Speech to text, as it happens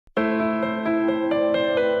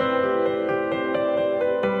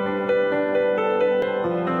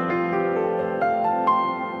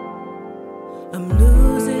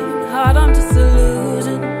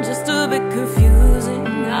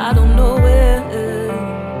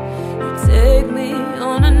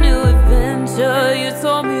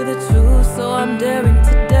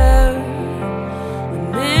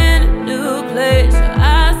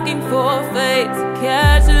fate to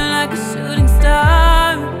catch it like a shooting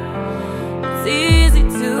star. It's easy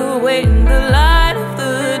to wait in the light of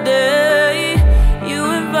the day. You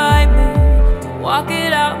invite me to walk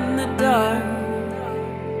it out in the dark.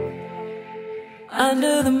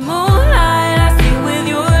 Under the moonlight, I see with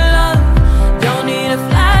your love. Don't need a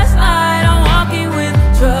flashlight, I'm walking with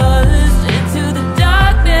trust. Into the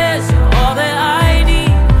darkness, you're all that I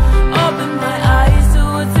need. Open my eyes to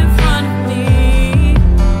what's in front of me.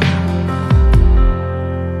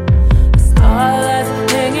 Starlights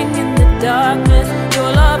hanging in the darkness. Your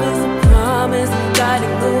love is a promise,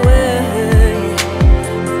 guiding the way.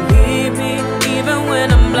 Lead me even when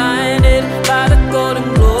I'm blinded by the golden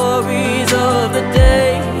glories of the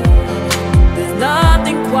day. There's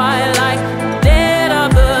nothing quite like the dead of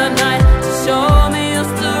the night to show me you're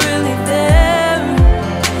still really there.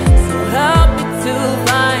 So help me to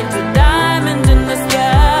find your diamond in the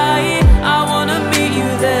sky. I wanna meet you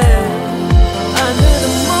there. Under the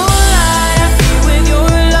moonlight, I see with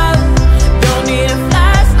your love. Don't need a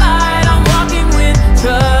flashlight, I'm walking with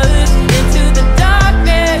trust. Into the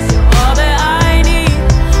darkness, you're all that I need.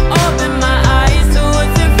 Open my eyes to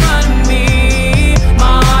what's in front of me.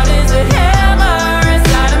 My heart is a hammer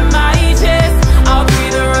inside of my chest. I'll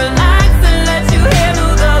breathe and relax and let you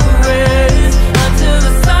handle the rest. Until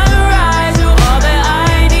the sunrise, you're all that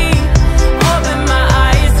I need. Open my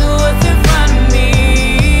eyes to what's in front of me.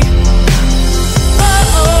 Oh,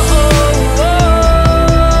 oh, oh, oh.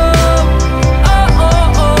 Oh, oh,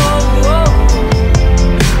 oh, oh.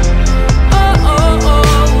 Oh, oh, oh,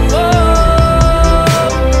 oh.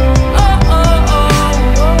 Oh, oh, oh,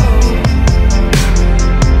 oh.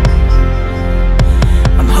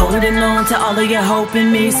 I'm holding on to all of your hope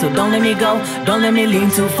in me, so don't let me go. Don't let me lean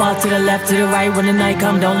too far to the left, to the right. When the night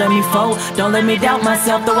comes, don't let me fold. Don't let me doubt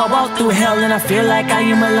myself, though I walk through hell and I feel like I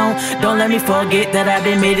am alone. Don't let me forget that I've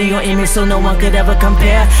been made in your image, so no one could ever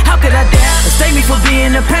compare. How could I dare mistake me for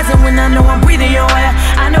being the present when I know I'm breathing your air?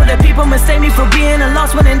 I know that people mistake me for being a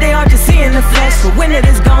lost one, and they are just seeing the flesh. But when it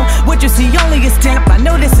is gone, what you see only is temp. I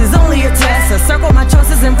know this is only a test. I circle my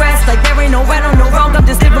choices and rest like there ain't no right or no wrong. I'm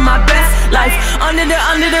just living my best life under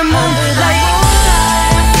the moonlight.